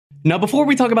Now, before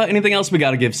we talk about anything else, we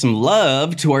gotta give some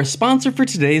love to our sponsor for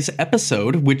today's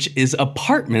episode, which is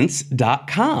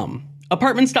Apartments.com.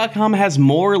 Apartments.com has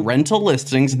more rental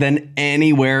listings than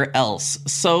anywhere else,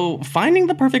 so finding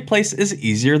the perfect place is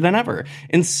easier than ever.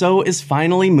 And so is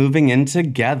finally moving in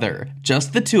together.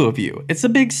 Just the two of you. It's a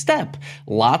big step.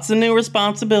 Lots of new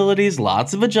responsibilities,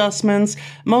 lots of adjustments.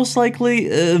 Most likely,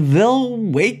 they'll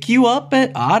wake you up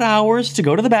at odd hours to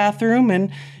go to the bathroom, and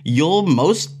you'll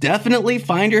most definitely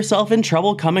find yourself in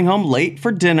trouble coming home late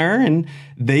for dinner, and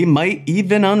they might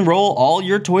even unroll all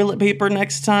your toilet paper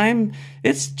next time.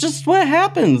 It's just what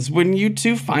happens when you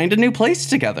two find a new place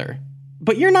together.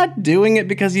 But you're not doing it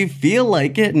because you feel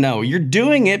like it. No, you're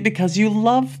doing it because you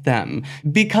love them,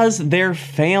 because they're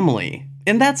family.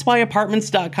 And that's why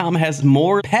Apartments.com has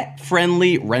more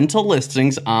pet-friendly rental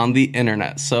listings on the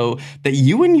internet, so that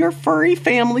you and your furry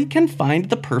family can find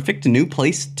the perfect new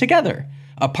place together.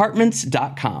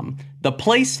 Apartments.com, the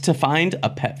place to find a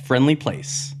pet-friendly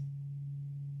place.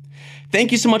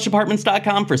 Thank you so much,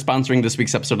 Apartments.com, for sponsoring this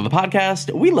week's episode of the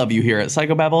podcast. We love you here at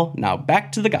Psychobabble. Now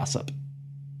back to the gossip.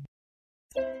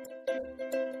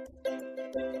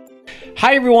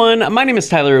 Hi everyone, my name is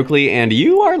Tyler Oakley, and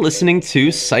you are listening to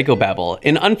Psychobabble,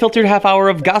 an unfiltered half hour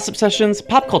of gossip sessions,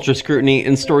 pop culture scrutiny,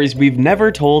 and stories we've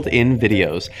never told in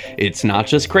videos. It's not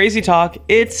just crazy talk,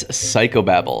 it's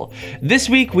Psychobabble. This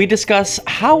week we discuss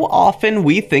how often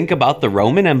we think about the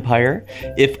Roman Empire,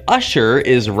 if Usher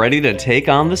is ready to take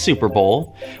on the Super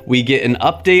Bowl, we get an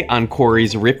update on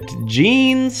Corey's ripped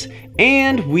jeans,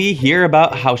 and we hear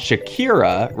about how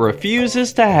Shakira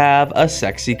refuses to have a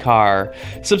sexy car.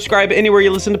 Subscribe anywhere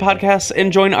you listen to podcasts and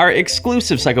join our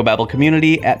exclusive Psychobabble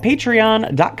community at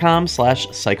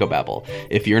patreon.com/psychobabble.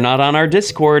 If you're not on our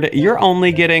Discord, you're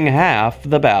only getting half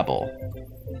the babble.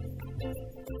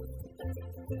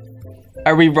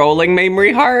 Are we rolling,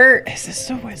 Memory Heart? Is this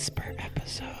a whisper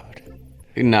episode?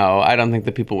 No, I don't think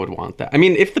the people would want that. I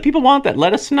mean, if the people want that,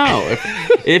 let us know.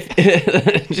 If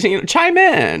you know, chime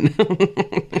in.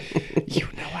 You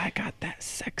know I got that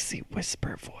sexy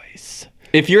whisper voice.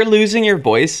 If you're losing your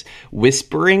voice,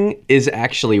 whispering is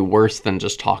actually worse than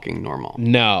just talking normal.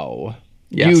 No.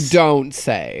 Yes. You don't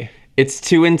say. It's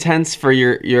too intense for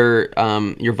your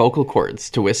vocal cords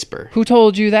to whisper. Who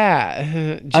told you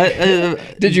that?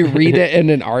 Did you read it in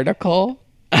an article?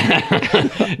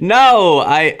 No,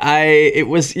 it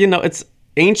was, it's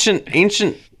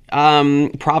ancient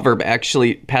proverb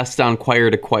actually passed down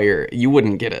choir to choir. You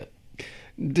wouldn't get it.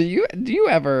 Do you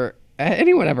ever,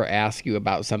 anyone ever ask you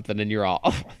about something and you're all,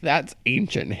 oh, that's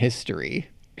ancient history?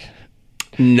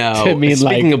 No. To mean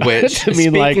speaking like, of which, to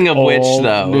mean speaking like of which old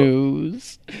though.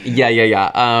 News.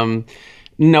 Yeah.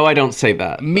 No, I don't say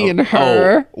that. Me and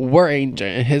her were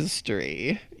ancient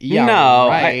history. Yeah, no,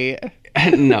 right.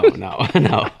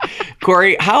 No.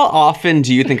 Corey, how often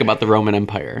do you think about the Roman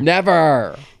Empire?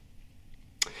 Never.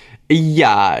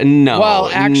 Yeah, no. Well,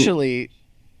 actually,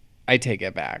 I take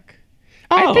it back.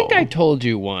 I think I told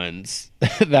you once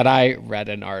that I read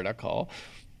an article.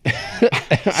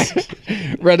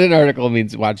 Read an article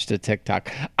means watched a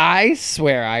TikTok. I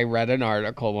swear I read an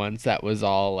article once that was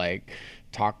all like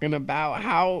talking about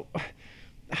how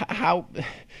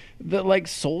the like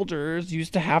soldiers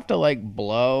used to have to like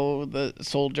blow the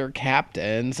soldier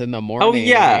captains in the morning. Oh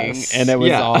yes, and it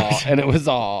was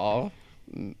all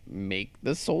make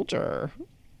the soldier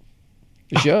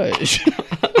zhuzh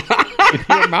in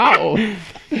your mouth.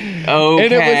 Okay.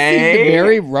 And it was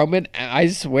very Roman. I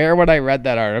swear when I read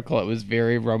that article, it was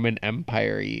very Roman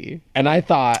Empire-y. And I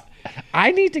thought,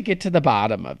 I need to get to the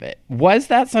bottom of it. Was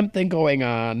that something going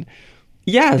on?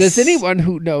 Yes. Does anyone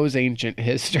who knows ancient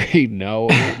history know?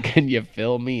 Can you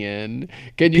fill me in?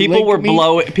 Can you men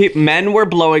were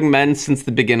blowing men since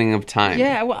the beginning of time.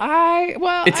 Yeah,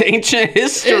 it's ancient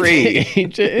history. It's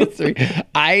ancient history.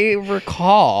 I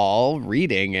recall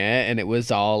reading it, and it was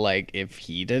all like, if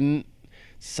he didn't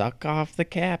suck off the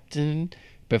captain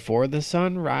before the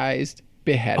sun rised,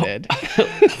 beheaded.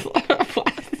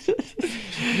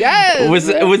 Yes. Was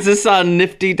this on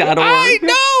nifty.org? I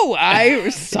know.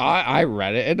 I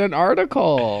read it in an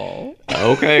article.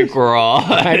 Okay, girl.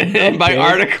 And by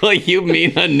article, you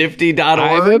mean a nifty.org?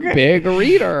 I'm a big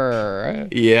reader.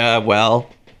 Yeah, well.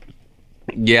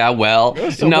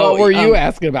 So what were you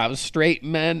asking about? Straight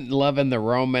men loving the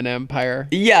Roman Empire?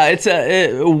 Yeah, it's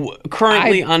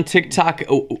currently on TikTok.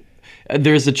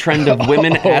 There's a trend of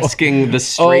women asking the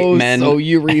straight men. So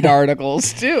you read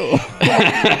articles too.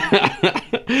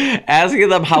 Asking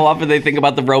them how often they think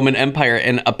about the Roman Empire,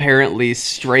 and apparently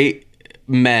straight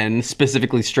men,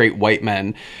 specifically straight white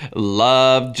men,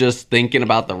 love just thinking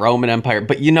about the Roman Empire.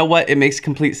 But you know what? It makes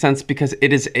complete sense because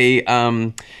it is a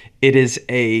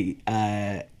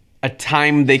a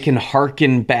time they can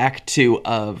hearken back to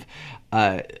of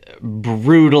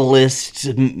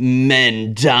brutalist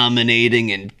men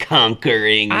dominating and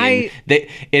conquering. And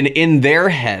in their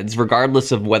heads,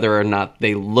 regardless of whether or not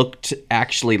they looked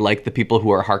actually like the people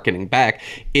who are hearkening back,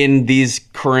 in these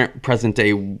current present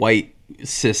day white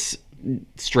cis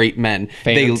straight men,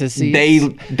 they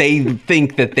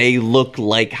think that they look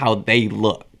like how they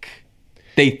look.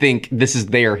 They think this is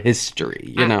their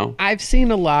history, you know? I've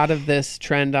seen a lot of this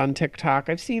trend on TikTok.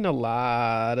 I've seen a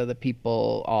lot of the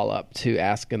people all up to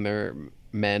asking their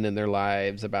men in their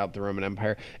lives about the Roman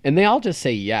Empire. And they all just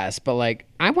say yes, but like,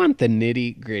 I want the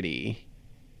nitty gritty.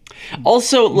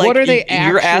 Also, like, what are they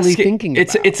actually thinking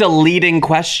about? It's a leading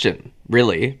question,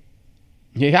 really.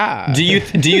 Yeah. Do you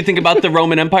think about the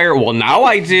Roman Empire? Well, now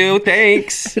I do.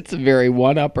 Thanks. It's a very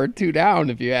one up or two down,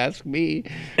 if you ask me.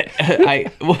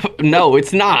 No,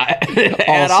 it's not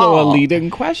at all. Also a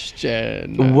leading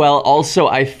question. Well, also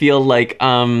I feel like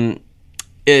me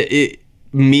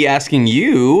asking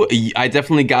you, I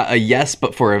definitely got a yes,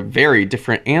 but for a very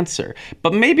different answer.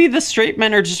 But maybe the straight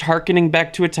men are just hearkening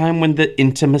back to a time when the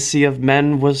intimacy of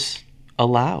men was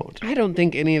allowed. I don't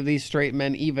think any of these straight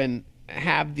men even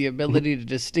have the ability to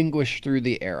distinguish through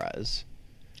the eras.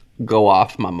 Go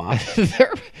off, mama.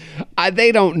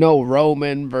 They don't know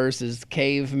Roman versus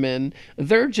caveman.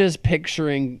 They're just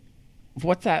picturing,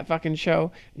 what's that fucking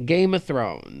show? Game of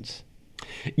Thrones.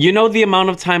 You know the amount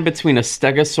of time between a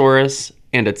Stegosaurus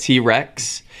and a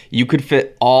T-Rex? You could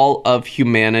fit all of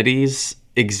humanity's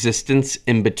existence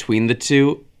in between the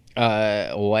two.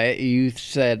 What? You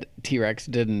said T-Rex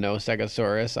didn't know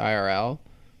Stegosaurus IRL?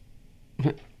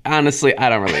 Honestly, I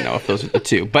don't really know if those are the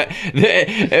two, but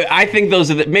I think those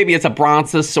are maybe it's a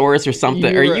Brontosaurus or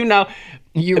something,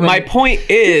 my point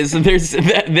is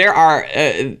there are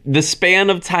the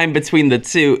span of time between the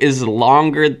two is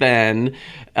longer than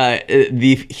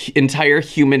the entire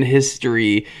human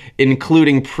history,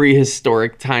 including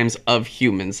prehistoric times of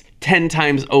humans. 10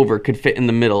 times over could fit in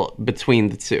the middle between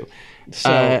the two.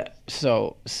 So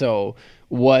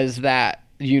was that,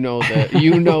 you know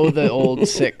the old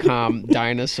sitcom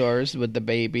Dinosaurs with the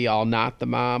baby all not the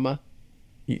mama?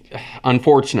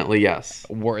 Unfortunately, yes.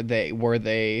 Were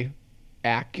they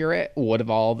accurate? Would have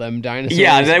all them dinosaurs?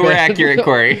 Yeah, they were accurate,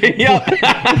 Corey. Yep.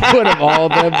 Would have all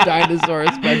them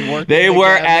dinosaurs been working? They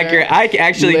were together, accurate. I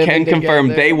actually can confirm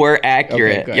they were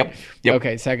accurate. Okay, Yep.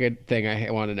 Okay, second thing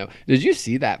I want to know. Did you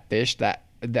see that fish that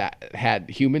had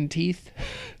human teeth?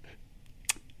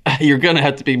 You're gonna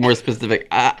have to be more specific.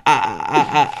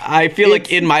 I feel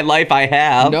like in my life I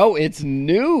have. No, it's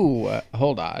new.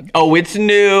 Hold on. Oh, it's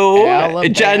new. Alabama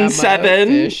Gen 7.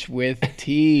 Fish with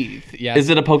teeth. Yes. Is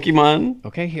it a Pokemon?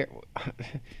 Okay, here.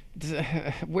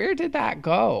 Where did that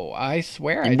go? I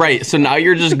swear. Right. So now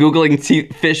you're just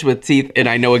Googling fish with teeth, and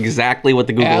I know exactly what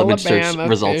the Google image search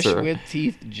results fish are. With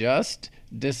teeth just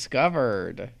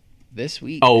discovered this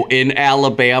week. Oh, in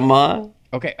Alabama?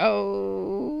 Okay.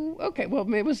 Oh, okay.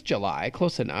 Well, it was July.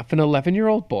 Close enough. An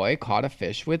 11-year-old boy caught a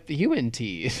fish with human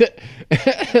teeth.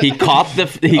 He caught the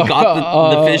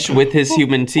fish with his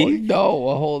human teeth?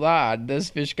 No, hold on. This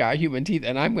fish got human teeth,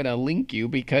 and I'm going to link you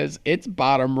because its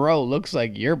bottom row looks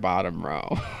like your bottom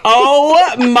row.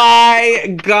 Oh,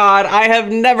 my God. I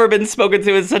have never been spoken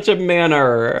to in such a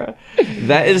manner.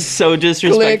 That is so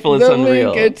disrespectful. It's unreal. Click the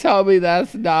link and tell me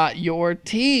that's not your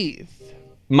teeth.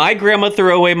 My grandma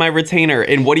threw away my retainer,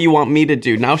 and what do you want me to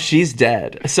do? Now she's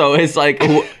dead. So it's like,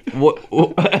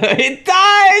 it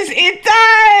does!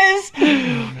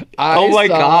 Oh my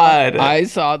God. I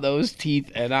saw those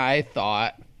teeth, and I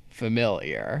thought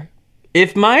familiar.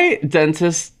 If my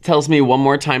dentist tells me one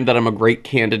more time that I'm a great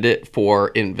candidate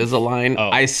for Invisalign,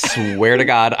 I swear to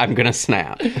God, I'm going to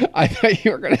snap. I thought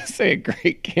you were going to say a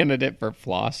great candidate for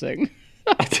flossing.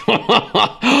 I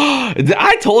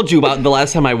told you about the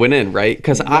last time I went in, right?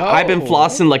 Because I've been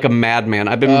flossing like a madman.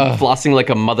 I've been flossing like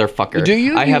a motherfucker. Do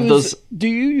you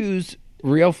use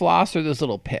real floss or those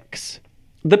little picks?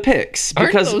 The picks,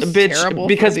 because aren't those terrible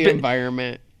for the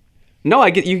environment? No,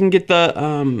 you can get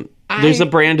the there's a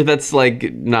brand that's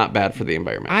like not bad for the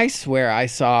environment. I swear I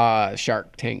saw a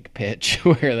Shark Tank pitch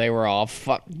where they were all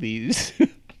fuck these.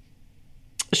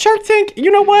 Shark Tank,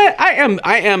 you know what? I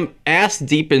am ass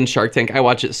deep in Shark Tank. I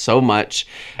watch it so much.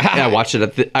 I watch it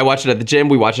at the gym.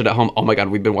 We watch it at home. Oh my God,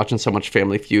 we've been watching so much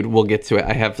Family Feud. We'll get to it.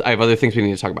 I have other things we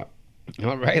need to talk about.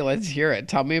 All right, let's hear it.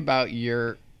 Tell me about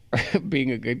your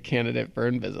being a good candidate for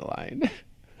Invisalign.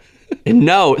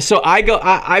 No, so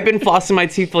I've been flossing my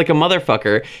teeth like a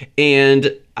motherfucker, and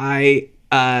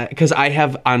because I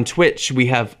have on Twitch we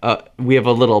have a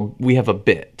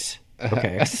bit.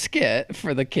 Okay. A skit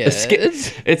for the kids.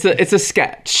 It's a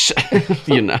sketch,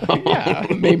 Yeah,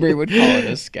 maybe we would call it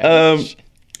a sketch.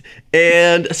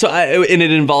 And so and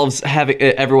it involves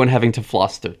everyone having to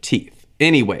floss their teeth.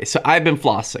 Anyway, so I've been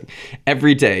flossing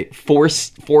every day,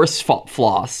 flossed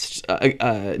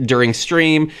during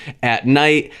stream, at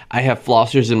night. I have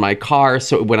flossers in my car,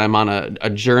 so when I'm on a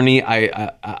journey,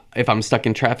 if I'm stuck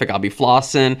in traffic, I'll be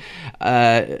flossing.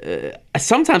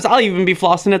 Sometimes I'll even be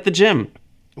flossing at the gym.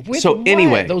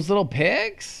 Anyway, those little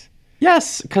pigs?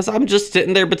 Yes, because I'm just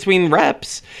sitting there between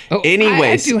reps. Oh,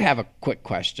 Anyways, I do have a quick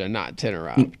question, not to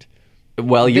interrupt.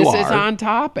 Well, this is on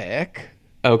topic.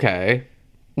 Okay.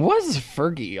 What's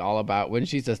Fergie all about when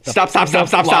she says stop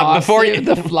before you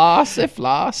the flossy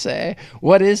flossy?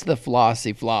 What is the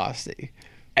flossy flossy?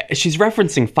 She's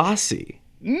referencing Fosse.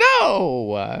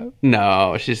 No,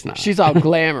 she's not. She's all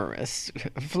glamorous.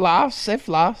 Flossy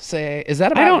flossy. Is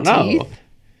that about I don't teeth? know.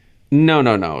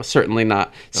 No, certainly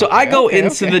not. So I go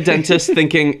into the dentist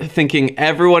thinking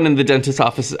everyone in the dentist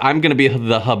office, I'm going to be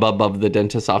the hubbub of the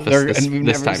dentist office this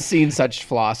never time. Seen such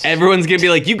floss. Everyone's going to be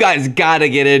like, you guys got to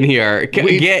get in here.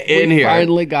 Get in here. We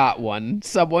finally got one.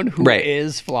 Someone who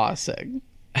is flossing.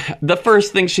 The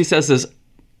first thing she says is,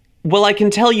 well, I can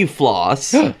tell you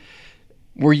floss.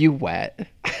 Were you wet?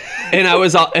 And I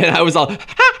was all, and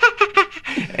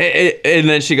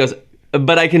then she goes,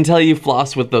 but I can tell you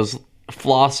floss with those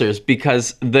flossers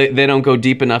because they don't go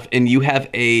deep enough, and you have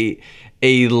a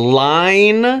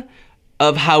line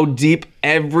of how deep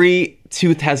every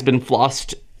tooth has been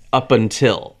flossed up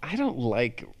until. I don't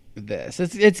like this.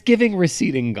 It's giving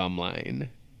receding gum line.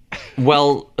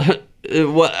 Well,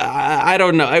 I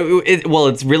don't know.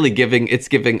 It's really giving. It's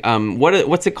giving.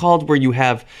 What's it called where you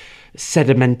have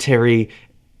sedimentary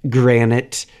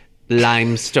granite?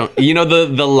 Limestone. You know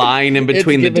the line in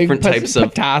between the different types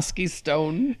of Petoskey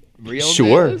stone.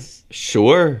 Sure.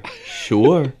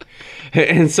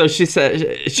 And so she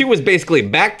said she was basically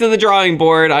back to the drawing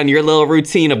board on your little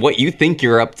routine of what you think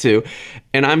you're up to.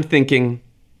 And I'm thinking,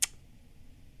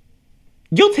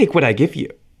 you'll take what I give you.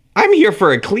 I'm here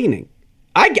for a cleaning.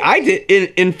 I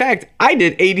did. In fact, I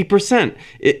did 80%.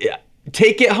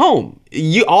 Take it home.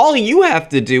 All you have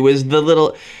to do is the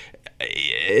little.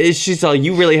 She's all,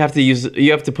 you really have to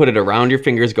you have to put it around your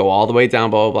fingers, go all the way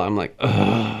down, blah, blah, blah. I'm like,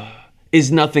 ugh. Is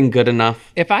nothing good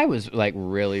enough? If I was like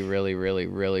really, really, really,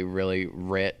 really, really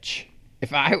rich,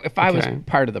 if I was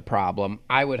part of the problem,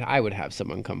 I would have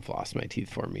someone come floss my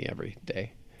teeth for me every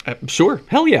day. Sure.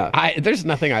 Hell yeah. There's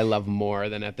nothing I love more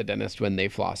than at the dentist when they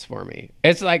floss for me.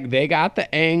 It's like they got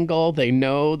the angle, they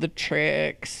know the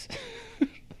tricks.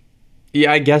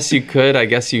 Yeah, I guess you could. I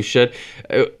guess you should.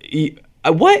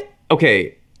 What?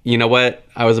 Okay. You know what?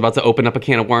 I was about to open up a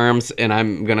can of worms, and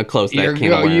I'm going to close that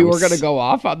can of worms. You were going to go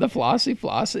off on the Flossy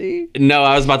Flossy? No,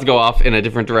 I was about to go off in a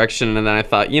different direction, and then I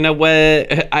thought, you know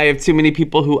what? I have too many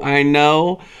people who I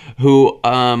know who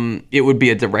it would be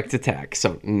a direct attack,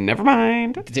 so never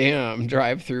mind. Damn,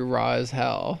 drive-through raw as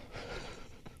hell.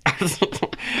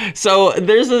 So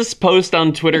there's this post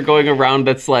on Twitter going around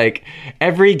that's like,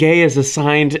 every gay is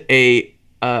assigned a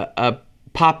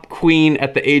pop queen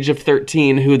at the age of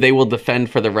 13 who they will defend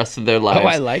for the rest of their lives. Oh,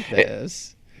 I like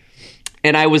this.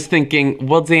 And I was thinking,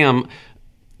 well, damn,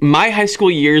 my high school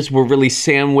years were really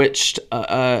sandwiched.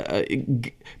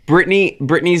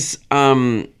 Britney's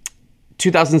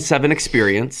 2007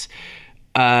 experience.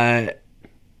 My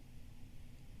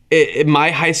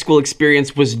high school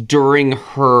experience was during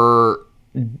her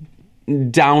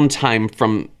downtime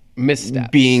from missteps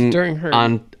being during her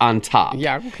on top.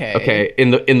 Yeah, okay.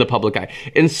 In the public eye.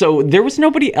 And so there was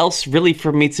nobody else really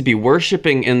for me to be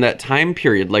worshiping in that time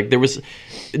period. Like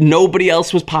nobody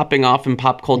else was popping off in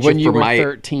pop culture when you were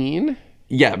 13?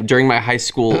 Yeah, during my high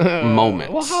school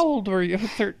moments. Well, how old were you?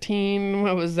 13?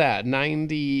 What was that?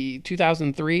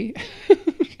 2003?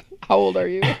 How old are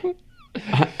you?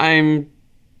 I'm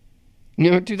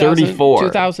 34.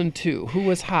 2002. Who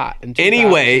was hot in 2002?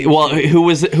 Anyway, well, who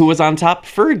was on top?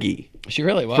 Fergie. She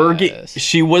really was. Fergie,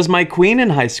 she was my queen in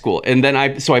high school. And then I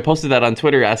posted that on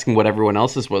Twitter asking what everyone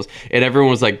else's was. And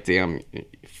everyone was like, damn,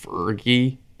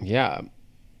 Fergie? Yeah.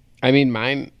 I mean,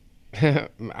 mine...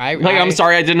 I'm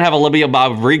sorry I didn't have Olivia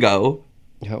Rodrigo.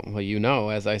 Oh,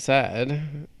 well, as I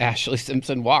said, Ashley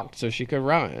Simpson walked so she could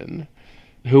run.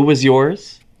 Who was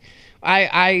yours?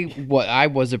 I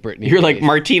was a Britney. You're like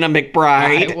Martina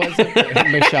McBride. I was a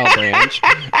Michelle Branch.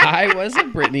 I was a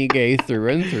Britney gay through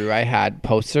and through. I had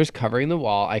posters covering the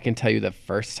wall. I can tell you the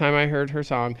first time I heard her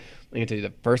song. I can tell you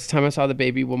the first time I saw the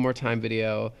Baby One More Time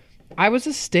video. I was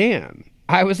a stan.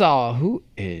 I was all, who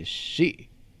is she?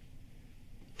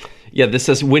 Yeah, this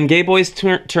says, when gay boys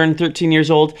turn 13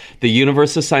 years old, the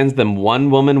universe assigns them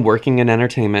one woman working in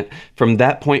entertainment. From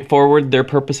that point forward, their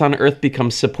purpose on Earth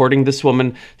becomes supporting this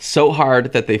woman so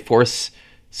hard that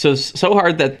so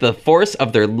hard that the force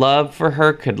of their love for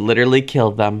her could literally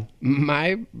kill them.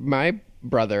 My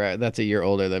brother, that's a year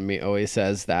older than me, always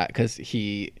says that because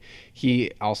he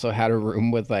also had a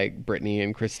room with like Britney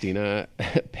and Christina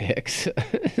pics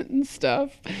and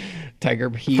stuff.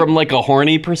 From like a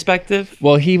horny perspective.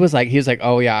 Well, he was like,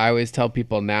 oh yeah, I always tell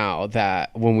people now that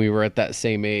when we were at that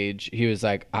same age, he was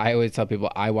like, I always tell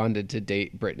people I wanted to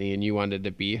date Britney and you wanted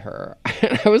to be her.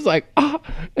 And I was like,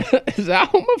 is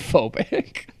that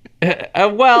homophobic?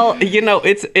 Well,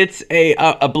 it's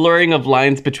a blurring of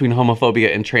lines between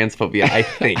homophobia and transphobia, I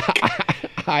think.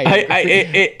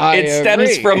 It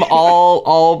stems from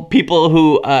all people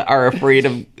who are afraid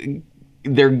of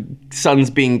their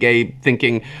sons being gay,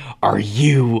 thinking, "Are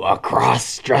you a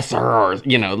cross-dresser?" Or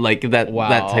like that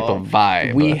type of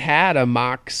vibe. We had a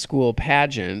mock school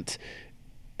pageant,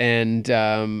 and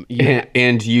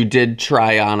and you did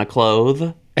try on a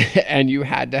clothes. And you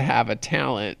had to have a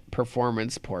talent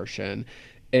performance portion.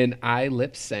 And I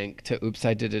lip sync to Oops,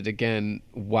 I Did It Again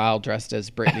while dressed as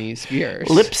Britney Spears.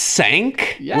 Lip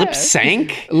sync? Yes. Lip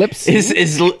sync? Lip sync?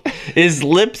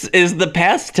 Is the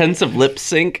past tense of lip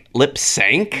sync lip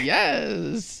sync?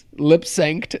 Yes. Lip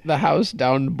synced the house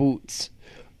down boots.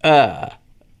 I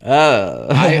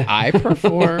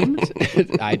performed.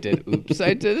 I did Oops,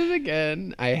 I Did It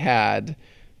Again. I had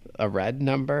a red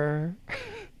number.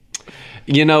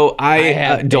 I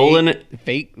had Dolan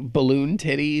fake balloon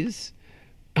titties.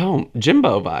 Oh,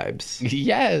 Jimbo vibes.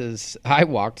 Yes, I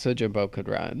walked so Jimbo could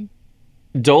run.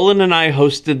 Dolan and I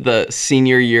hosted the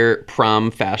senior year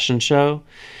prom fashion show,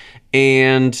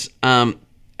 and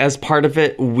as part of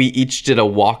it, we each did a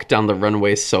walk down the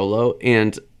runway solo,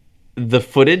 and the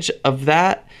footage of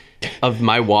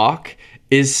my walk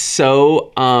is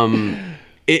so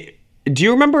do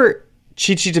you remember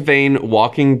Chi Chi DeVane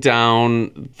walking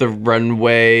down the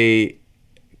runway?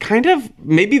 Kind of,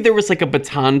 maybe there was like a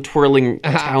baton twirling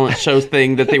talent show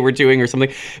thing that they were doing or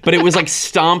something, but it was like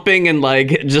stomping and like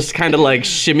just kind of like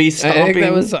shimmy stomping. I think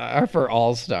that was for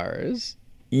All Stars.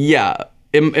 Yeah.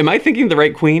 Am I thinking the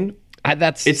right queen?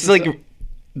 It's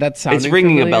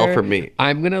ringing familiar. A bell for me.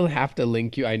 I'm gonna have to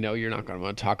link you. I know you're not gonna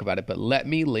want to talk about it, but let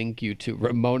me link you to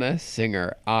Ramona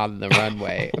Singer on the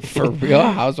runway for Real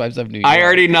Housewives of New York. I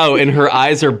already know, and her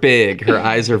eyes are big. Her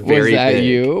eyes are very big. Was that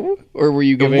you, or were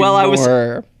you giving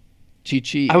more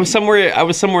Chi-Chi? I was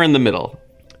somewhere in the middle.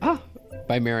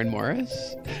 By Maren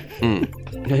Morris.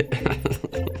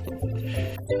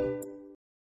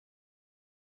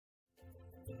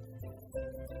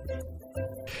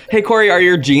 Hey, Corey, are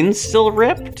your jeans still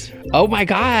ripped? Oh my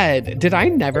God. Did I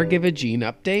never give a jean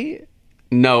update?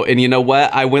 No, and you know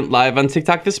what? I went live on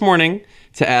TikTok this morning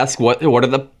to ask what are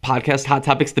the podcast hot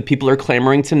topics that people are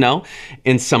clamoring to know,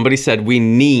 and somebody said we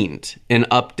need an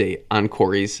update on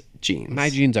Corey's jeans. My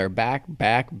jeans are back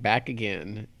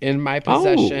again. In my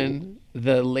possession.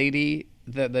 The lady,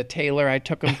 the tailor I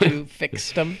took them to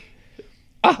fixed them.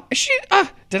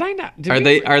 Did I not?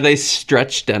 Are they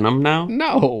stretch denim now?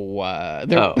 No,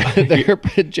 they're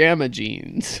pajama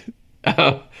jeans.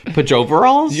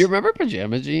 Pajoveralls? Do you remember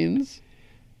pajama jeans?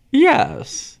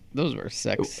 Yes. Those were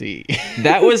sexy.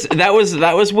 That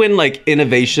was when like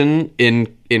innovation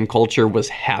in culture was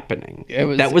happening.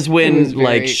 That was when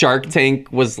like Shark Tank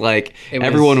was like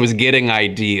everyone was getting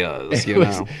ideas.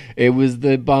 It was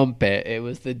the bump it. It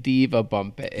was the diva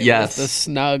bump it. It was the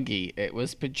snuggie. It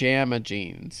was pajama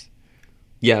jeans.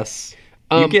 Yes,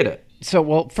 you get it. So,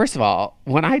 well, first of all,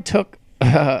 when I took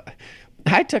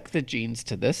the jeans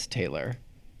to this tailor,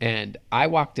 and I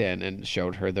walked in and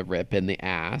showed her the rip in the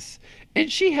ass,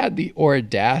 and she had the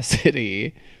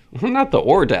audacity. Not the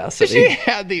audacity. She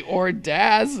had the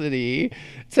audacity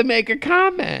to make a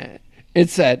comment. It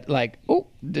said, like, "Oh,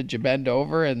 did you bend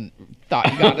over and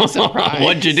thought you got a surprise?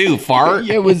 What'd you do, fart?"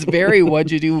 It was very,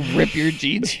 "What'd you do, rip your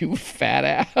jeans, you fat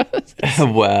ass?"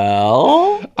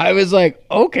 Well, I was like,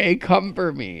 "Okay, come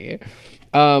for me."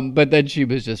 But then she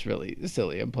was just really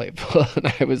silly and playful,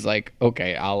 and I was like,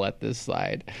 "Okay, I'll let this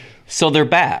slide." So they're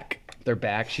back. They're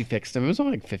back. She fixed them. It was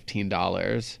only like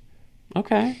 $15.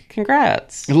 Okay,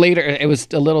 congrats. Later, it was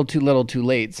a little too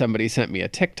late. Somebody sent me a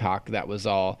TikTok that was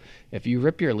all, if you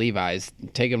rip your Levi's,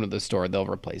 take them to the store, they'll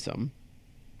replace them.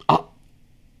 Oh.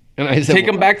 And I said, take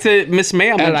them back to Miss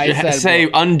Ma'am and I said, say,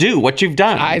 undo what you've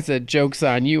done. I said, joke's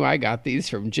on you. I got these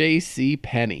from J.C.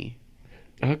 Penney.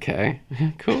 Okay,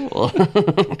 cool.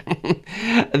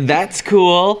 That's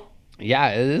cool. Yeah,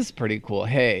 it is pretty cool.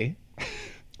 Hey.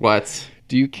 What?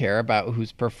 Do you care about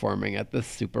who's performing at the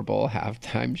Super Bowl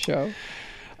halftime show?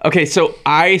 Okay, so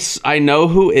I know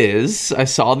who is. I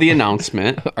saw the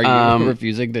announcement. Are you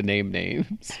refusing to name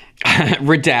names?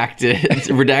 Redacted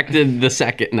the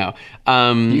second. No.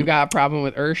 You got a problem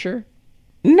with Usher?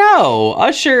 No.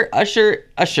 Usher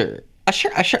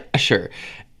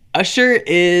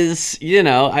is,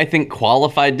 I think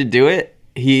qualified to do it.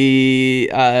 He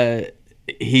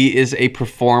is a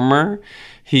performer.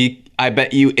 I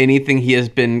bet you anything he has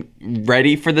been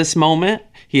ready for this moment.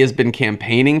 He has been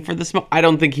campaigning for this moment. I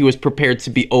don't think he was prepared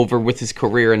to be over with his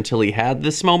career until he had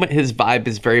this moment. His vibe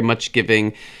is very much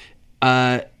giving.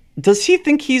 Does he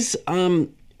think he's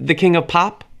the king of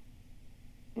pop?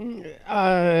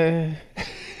 The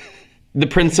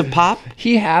prince of pop?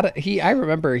 I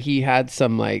remember he had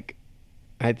some like,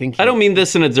 I don't mean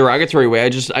this in a derogatory way.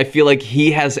 I feel like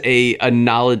he has a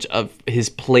knowledge of his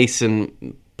place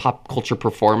in pop culture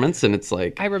performance, and it's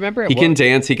like, I remember he can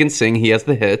dance, he can sing, he has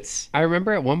the hits. I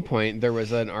remember at one point there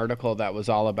was an article that was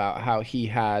all about how he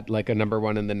had like a number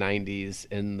one in the 90s,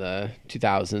 in the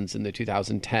 2000s, in the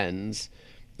 2010s,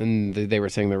 and they were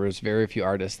saying there was very few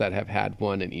artists that have had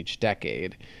one in each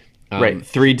decade. Right,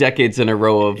 3 decades in a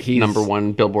row of number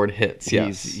one Billboard hits.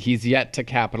 Yes, he's yet to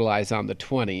capitalize on the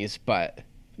 20s, but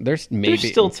there's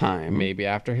still time. Maybe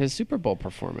after his Super Bowl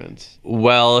performance.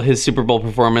 Well, his Super Bowl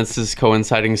performance is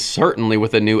coinciding certainly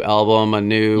with a new album, a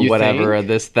new whatever,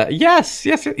 this, that. Yes.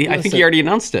 Listen, I think he already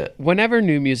announced it. Whenever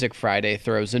New Music Friday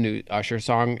throws a new Usher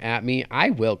song at me,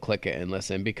 I will click it and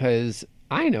listen, because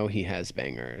I know he has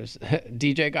bangers.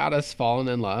 DJ Got Us Fallen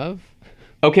in Love.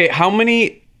 Okay, how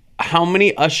many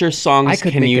Usher songs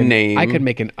can you name? I could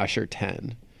make an Usher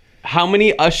 10. How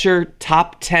many Usher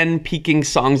top 10 peaking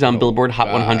songs on Billboard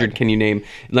Hot 100 can you name?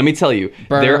 Let me tell you,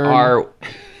 there are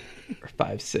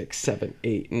 5, 6, 7,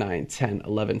 8, 9, 10,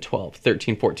 11, 12,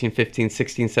 13, 14, 15,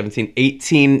 16, 17,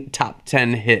 18 top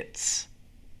 10 hits.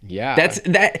 Yeah.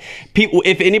 People,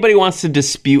 if anybody wants to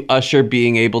dispute Usher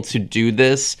being able to do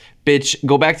this, bitch,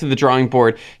 go back to the drawing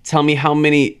board. Tell me how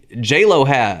many J-Lo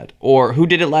had, or who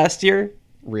did it last year?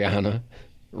 Rihanna.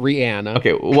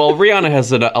 Okay, well, Rihanna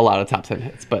has a lot of top 10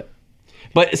 hits, but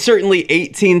certainly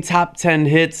 18 top 10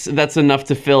 hits, that's enough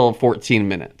to fill 14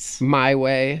 minutes. My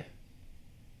Way.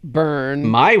 Burn.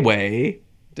 My Way?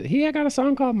 Did he got a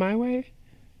song called My Way?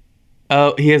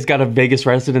 Oh, he has got a Vegas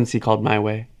residency called My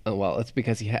Way. Oh, well, it's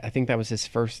because I think that was his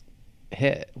first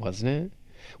hit, wasn't it?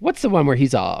 What's the one where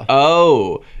he's all...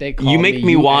 Oh, You Make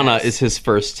Me Wanna is his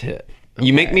first hit. Okay.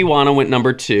 You Make Me Wanna went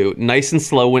number 2. Nice and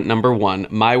Slow went number 1.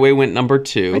 My Way went number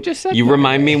 2. I just said You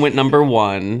Remind Me went number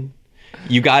 1.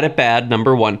 You Got It Bad,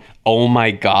 number 1. Oh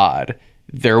my God.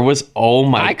 There was, oh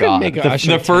my God.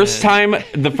 The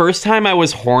first time I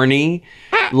was horny,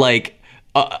 like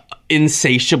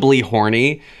insatiably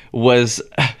horny, was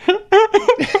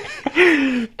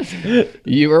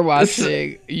You were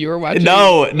watching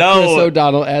no Chris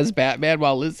O'Donnell as Batman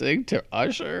while listening to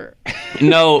Usher.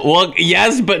 No, well,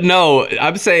 yes, but no.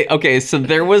 I'm saying, okay, so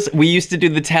we used to do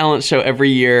the talent show every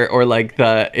year, or like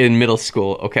in middle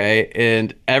school, okay?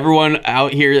 And everyone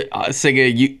out here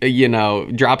singing,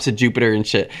 Drops of Jupiter and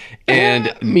shit.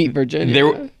 And Meet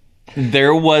Virginia.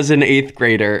 There was an 8th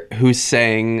grader who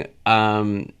sang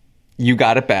You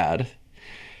Got It Bad.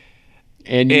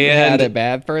 And you had it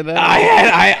bad for them?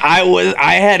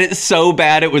 I had it so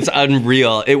bad it was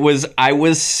unreal. He was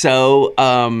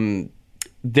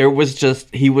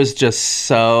just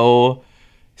so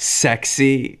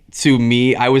sexy to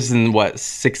me. I was in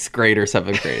 6th grade or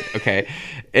 7th grade, okay?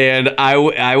 And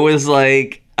I was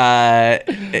like, where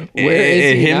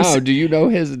is he now? Do you know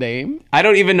his name? I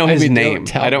don't even know his name.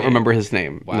 I don't remember his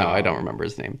name. Wow. No, I don't remember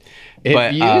his name.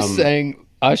 If you sang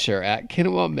Usher at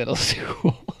Kennewill Middle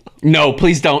School. No,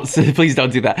 please don't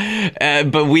do that.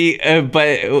 But we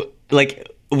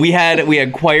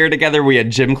had choir together. We had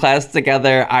gym class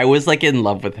together. I was like in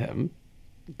love with him.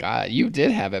 God, you did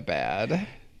have it bad.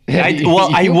 Here's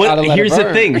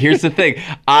the thing.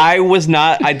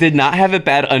 I did not have it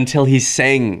bad until he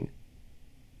sang.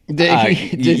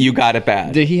 You Got It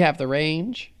Bad. Did he have the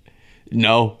range?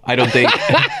 No, I don't think.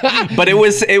 But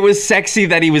it was sexy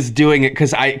that he was doing it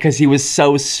because he was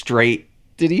so straight.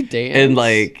 Did he dance? And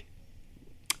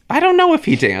I don't know if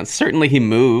he danced. Certainly he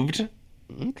moved.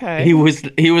 Okay. He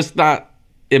was not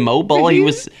immobile.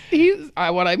 He's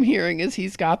what I'm hearing is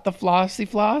he's got the Flossy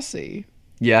Flossy.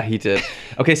 Yeah, he did.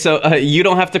 Okay, so You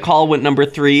Don't Have to Call went number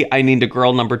 3. I Need a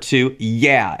Girl number 2.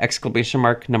 Yeah! !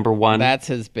 Number 1. That's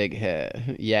his big hit.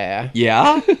 Yeah.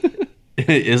 Yeah?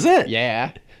 Is it?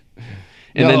 Yeah.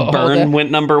 And then Burn went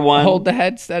number 1. Hold the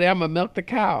head steady. I'm gonna milk the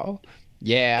cow.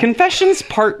 Yeah. Confessions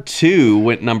Part 2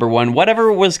 went number 1.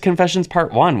 Whatever was Confessions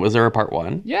Part 1? Was there a Part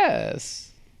 1?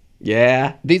 Yes.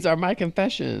 Yeah. These are my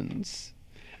confessions.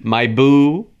 My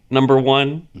Boo, number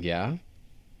 1. Yeah.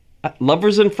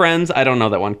 Lovers and Friends, I don't know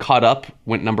that one. Caught Up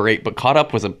went number 8, but Caught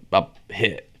Up was a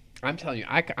hit. I'm telling you,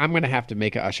 I'm going to have to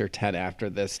make a Usher 10 after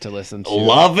this to listen to.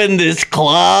 Loving This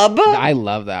Club. I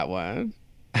love that one.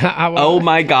 Oh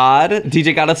my God.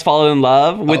 DJ Got Us Falling in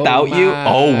Love. Without You. my.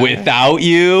 Oh, Without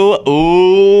You.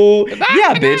 Ooh.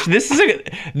 Yeah, bitch. This is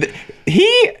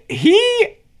he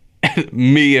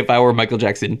me if I were Michael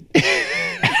Jackson.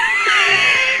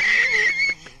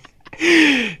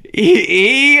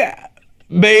 he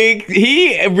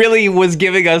really was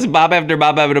giving us bob after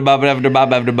bob after bob after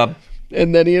bob after bob.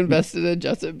 And then he invested in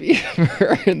Justin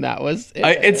Bieber, and that was it.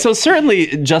 And so certainly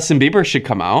Justin Bieber should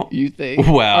come out. You think?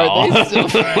 Well. Are they still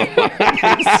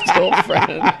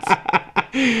friends?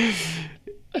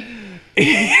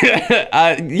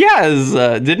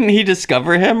 Yes. Didn't he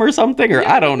discover him or something? Or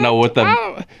I don't know what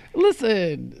the...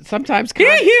 Listen, sometimes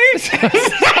contracts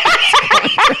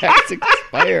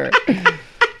expire.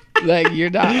 Like, you're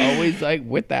not always, like,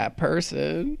 with that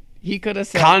person. He could have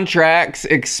said... Contracts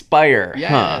expire. Yes.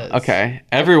 Huh. Okay.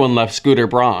 Everyone left Scooter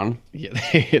Braun. Yeah,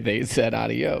 they said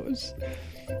adios.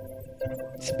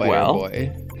 Spider Well,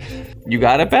 Boy. You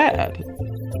got it bad.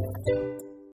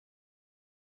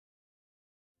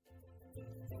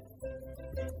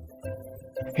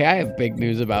 Hey, I have big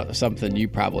news about something you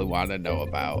probably want to know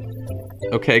about.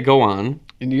 Okay, go on.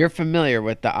 And you're familiar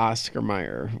with the Oscar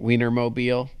Mayer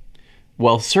Wienermobile?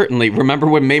 Well, certainly. Remember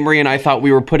when Mamrie and I thought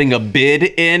we were putting a bid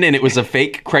in and it was a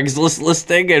fake Craigslist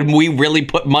listing and we really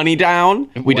put money down?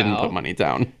 We didn't put money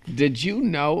down. Did you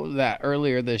know that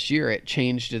earlier this year it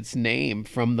changed its name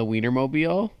from the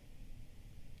Wienermobile?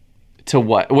 To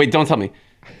what? Wait, don't tell me.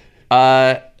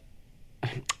 The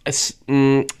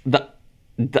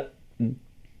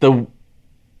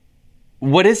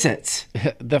what is it?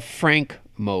 The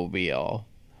Frankmobile.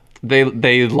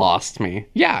 They lost me.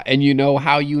 Yeah, and you know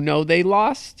how you know they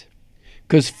lost?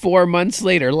 Because 4 months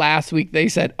later, last week, they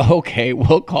said, okay,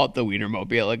 we'll call it the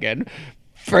Wienermobile again.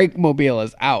 Frankmobile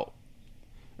is out.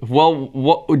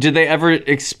 Well, did they ever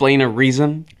explain a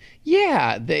reason?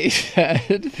 Yeah, they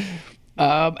said...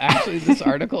 actually, this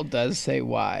article does say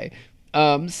why.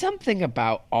 Something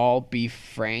about all beef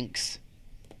Franks.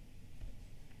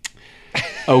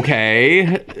 Okay.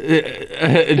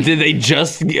 Did they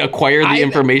just acquire the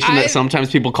information that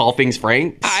sometimes people call things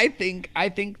Franks? I think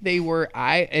they were.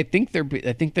 I think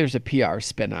there's a PR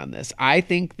spin on this. I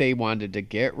think they wanted to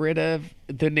get rid of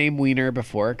the name Wiener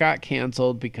before it got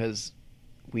canceled because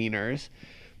wieners.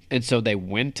 And so they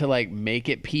went to like make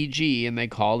it PG and they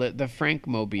called it the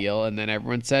Frankmobile, and then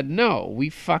everyone said, "No, we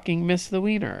fucking miss the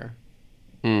wiener."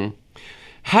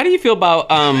 How do you feel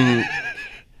about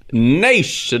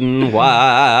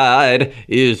Nationwide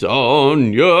is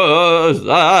on your side?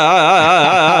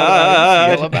 How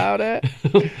do you feel about it?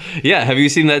 Yeah, have you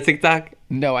seen that TikTok?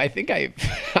 No, I think I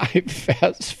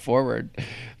fast forward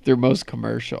through most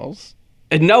commercials.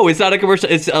 No, it's not a commercial.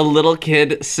 It's a little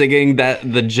kid singing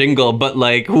the jingle, but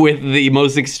like with the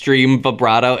most extreme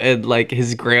vibrato, and like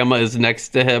his grandma is next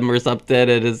to him or something,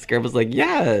 and his grandma's like,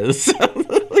 "Yes."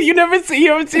 You haven't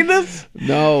seen this?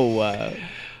 No.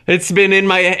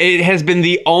 It has been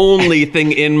the only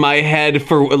thing in my head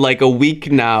for like a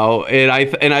week now, and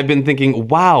I've been thinking,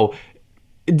 wow.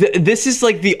 This is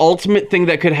like the ultimate thing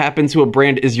that could happen to a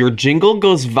brand is your jingle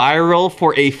goes viral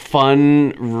for a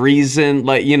fun reason,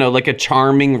 like, you know, like a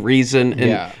charming reason. And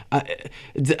yeah.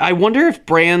 I wonder if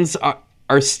brands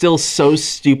are still so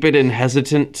stupid and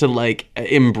hesitant to like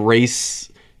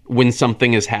embrace when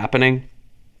something is happening.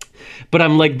 But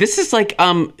I'm like, this is like,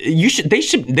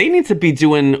 they need to be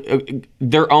doing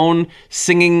their own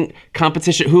singing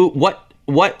competition. What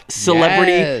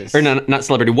celebrity, yes. or not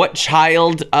celebrity, what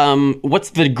child, what's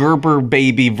the Gerber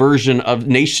baby version of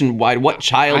Nationwide? What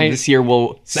child this year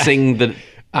will sing the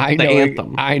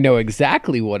anthem? I know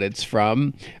exactly what it's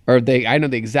from, I know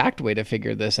the exact way to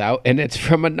figure this out, and it's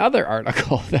from another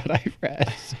article that I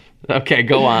read. Okay,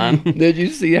 go on. Have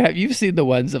you seen the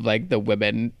ones of like the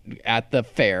women at the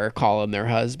fair calling their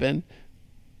husband?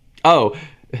 Oh,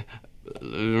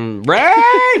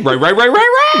 right.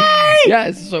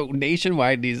 Yes, so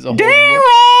Nationwide needs a whole... Daryl!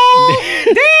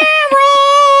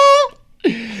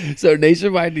 So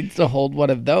Nationwide needs to hold one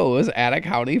of those at a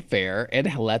county fair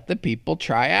and let the people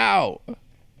try out.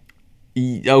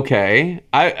 Okay.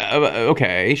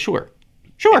 Okay, sure.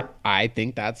 I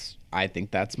think that's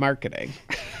marketing.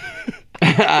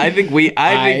 I think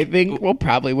we'll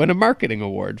probably win a marketing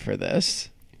award for this.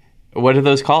 What are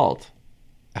those called?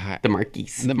 The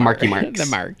Markies. The Marky Marks. The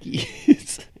Markies.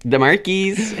 The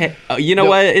Markies. Hey, you know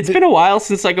what? It's been a while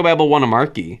since Psychobabble won a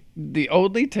Markie. The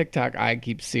only TikTok I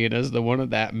keep seeing is the one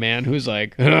of that man who's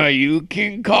like, you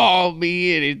can call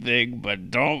me anything,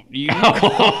 but don't you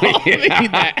call me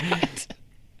that.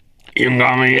 You can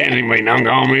call me anything, don't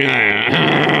call me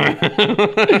that.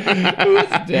 Whose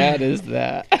dad is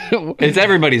that? It's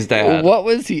everybody's dad. What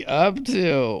was he up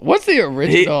to? What's the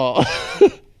original?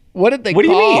 What did they What do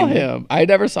you call mean? him? I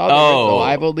never saw the original.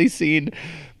 I've only seen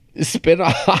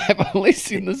spin-off. I've only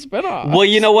seen the spin-off. Well,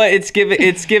 you know what? It's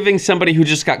giving somebody who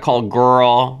just got called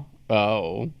girl.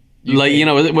 Oh.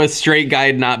 With straight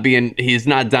guy he's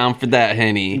not down for that,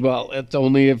 Henny. Well, it's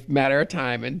only a matter of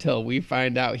time until we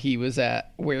find out he was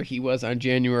at where he was on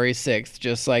January 6th,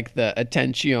 just like the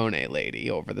Attenzione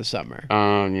lady over the summer.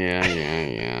 Oh,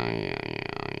 yeah.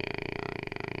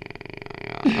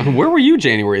 Where were you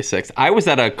January 6th? I was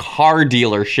at a car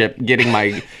dealership getting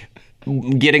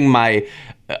my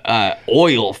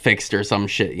oil fixed or some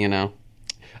shit, you know?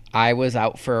 I was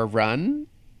out for a run.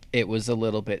 It was a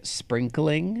little bit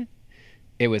sprinkling.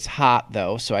 It was hot,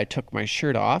 though, so I took my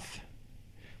shirt off.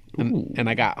 And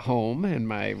I got home, and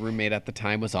my roommate at the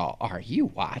time was all, "Are you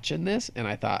watching this?" And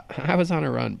I thought, I was on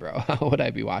a run, bro. How would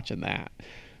I be watching that?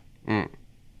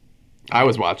 I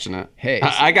was watching it. Hey.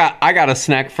 I got a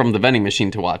snack from the vending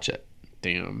machine to watch it.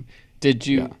 Damn. Did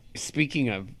you, speaking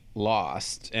of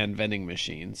Lost and vending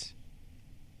machines,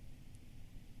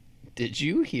 did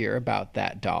you hear about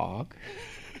that dog?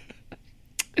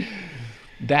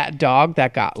 That dog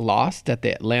that got lost at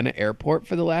the Atlanta airport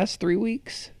for the last 3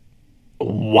 weeks?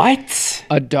 What?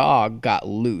 A dog got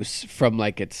loose from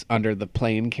it's under the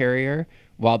plane carrier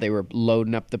while they were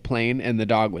loading up the plane, and the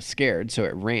dog was scared, so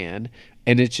it ran,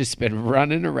 and it's just been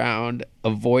running around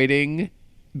avoiding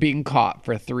being caught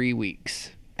for 3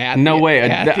 weeks. At the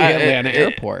Atlanta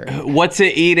airport. What's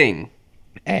it eating?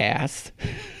 Ass.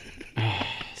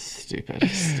 Stupid.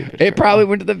 It probably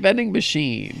went to the vending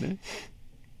machine.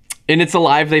 And it's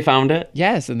alive, they found it?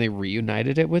 Yes, and they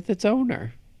reunited it with its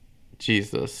owner.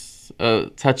 Jesus.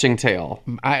 Touching tale.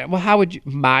 How would you...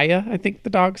 Maya, I think the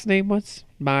dog's name was.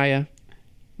 Maya.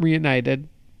 Reunited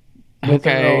with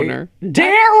her owner.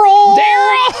 Daryl!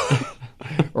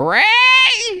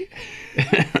 Ray!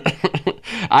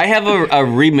 I have a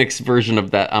remix version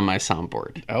of that on my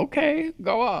soundboard. Okay,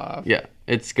 go off. Yeah,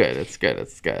 it's good.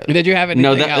 Did you have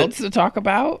anything else to talk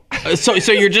about? So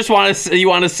you just want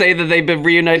to say that they've been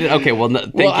reunited? Okay, well,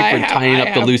 thank you for tying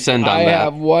up the loose end on that. I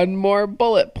have one more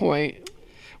bullet point.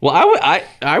 Well,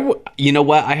 you know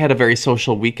what? I had a very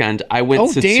social weekend. I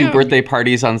went to 2 birthday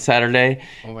parties on Saturday.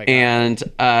 Oh my God.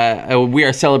 And we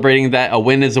are celebrating that a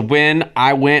win is a win.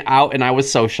 I went out and I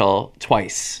was social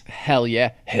twice. Hell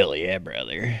yeah,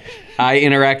 brother. I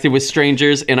interacted with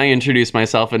strangers and I introduced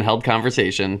myself and held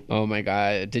conversation. Oh my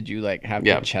God. Did you have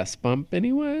to chest bump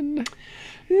anyone?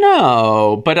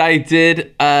 No, but I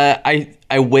did. I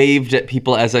waved at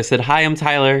people as I said, "Hi, I'm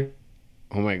Tyler."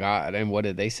 Oh my God. And what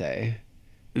did they say?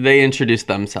 They introduced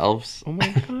themselves. Oh my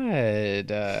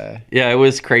God. Yeah, it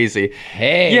was crazy.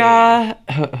 Hey. Yeah.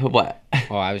 What?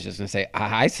 Oh, I was just going to say,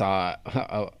 I saw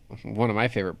one of my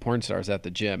favorite porn stars at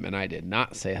the gym, and I did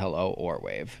not say hello or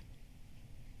wave.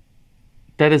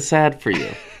 That is sad for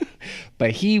you.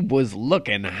 But he was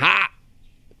looking hot.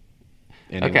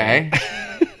 Anyway.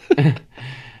 Okay.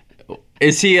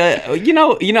 Is he you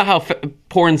know how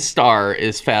porn star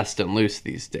is fast and loose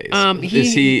these days?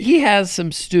 He has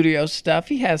some studio stuff.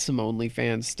 He has some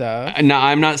OnlyFans stuff. No,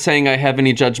 I'm not saying I have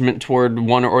any judgment toward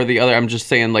one or the other. I'm just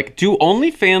saying, do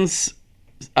OnlyFans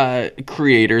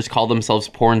creators call themselves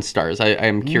porn stars? I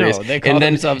am curious. No, they call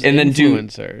themselves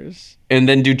influencers. And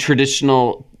then do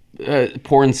traditional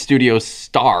porn studio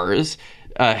stars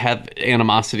have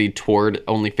animosity toward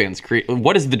OnlyFans creators?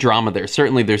 What is the drama there?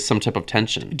 Certainly there's some type of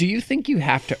tension. Do you think you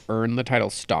have to earn the title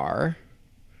star?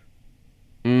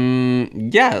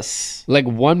 Yes.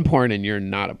 One porn and you're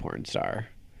not a porn star.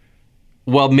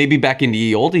 Well, maybe back in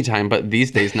the oldie time, but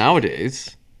these days,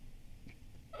 nowadays,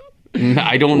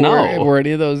 I don't know. Were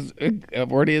any of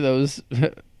those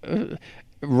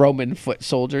Roman foot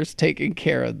soldiers taking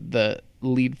care of the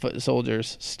lead foot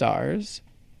soldiers' stars?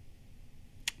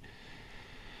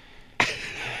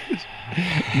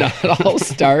 Not all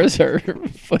stars are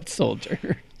foot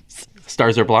soldiers.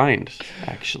 Stars are blind,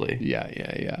 actually.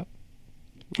 Yeah.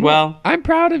 Well, I'm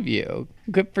proud of you.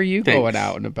 Good for you. Thanks. Going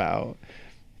out and about.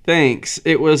 Thanks.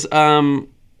 It was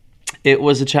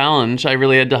a challenge. I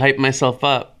really had to hype myself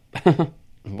up.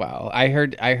 Well, I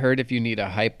heard if you need a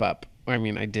hype up, I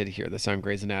mean, I did hear this on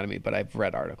Grey's Anatomy, but I've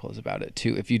read articles about it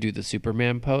too. If you do the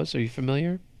Superman pose, are you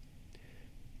familiar?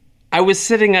 I was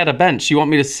sitting at a bench. You want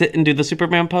me to sit and do the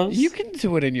Superman pose? You can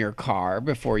do it in your car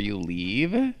before you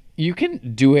leave. You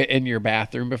can do it in your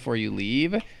bathroom before you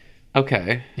leave.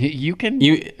 Okay. You can.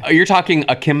 You're talking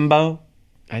akimbo?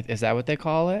 Is that what they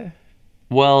call it?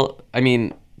 Well, I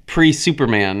mean,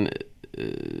 pre-Superman,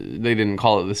 they didn't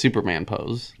call it the Superman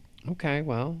pose. Okay,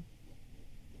 well,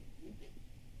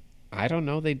 I don't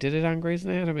know. They did it on Grey's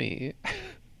Anatomy.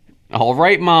 All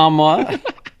right, Mama.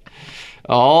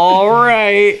 All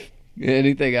right.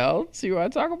 Anything else you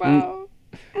want to talk about?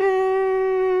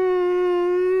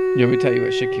 You want me to tell you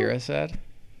what Shakira said?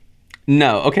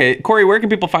 No. Okay, Corey, where can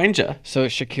people find you? So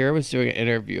Shakira was doing an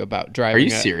interview about driving. Are you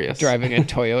serious? Driving a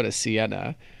Toyota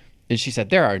Sienna, and she said,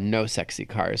 "There are no sexy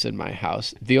cars in my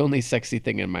house. The only sexy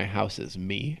thing in my house is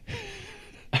me."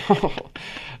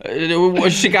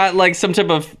 She got like some type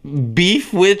of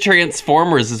beef with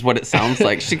Transformers is what it sounds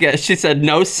like. She said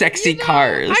no sexy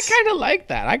cars. I kind of like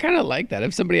that.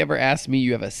 If somebody ever asked me,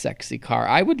 "You have a sexy car,"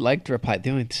 I would like to reply, "The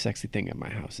only sexy thing in my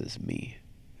house is me."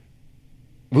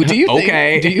 Well, do you think?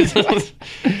 Okay. Do you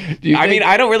I mean,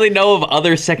 I don't really know of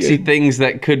other sexy things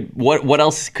that could. What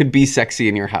else could be sexy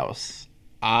in your house?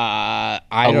 A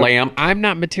lamp. I'm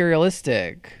not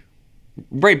materialistic.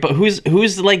 Right, but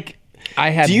who's like?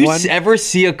 Do you ever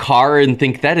see a car and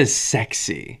think that is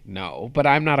sexy? No, but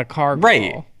I'm not a car girl.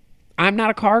 Right. I'm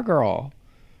not a car girl.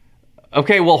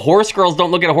 Okay, well, horse girls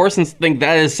don't look at a horse and think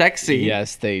that is sexy.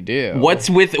 Yes, they do. What's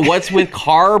with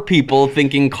car people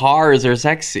thinking cars are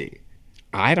sexy?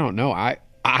 I don't know. I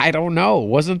don't know.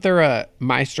 Wasn't there a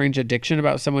My Strange Addiction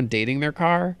about someone dating their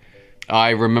car?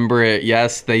 I remember it.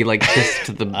 Yes, they like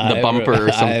kissed the bumper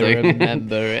or something. I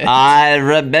remember it. I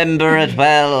remember it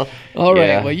well. All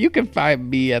right. Well, you can find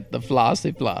me at the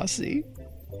Flossy Flossy.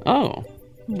 Oh,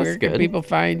 that's Where good. can people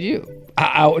find you?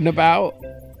 Out and about?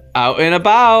 Out and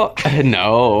about?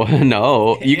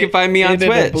 No. You can find me on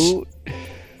Twitch.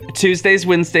 Tuesdays,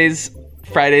 Wednesdays,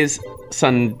 Fridays,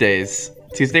 Sundays.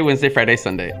 Tuesday, Wednesday, Friday,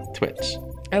 Sunday. Twitch.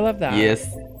 I love that.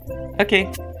 Yes.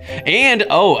 Okay. And,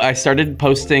 I started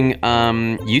posting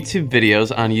YouTube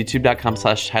videos on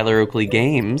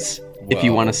youtube.com/TylerOakleyGames if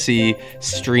you want to see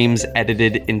streams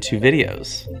edited into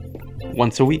videos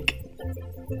once a week.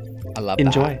 I love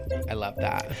Enjoy. that. I love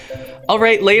that. All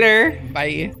right, later.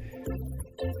 Bye.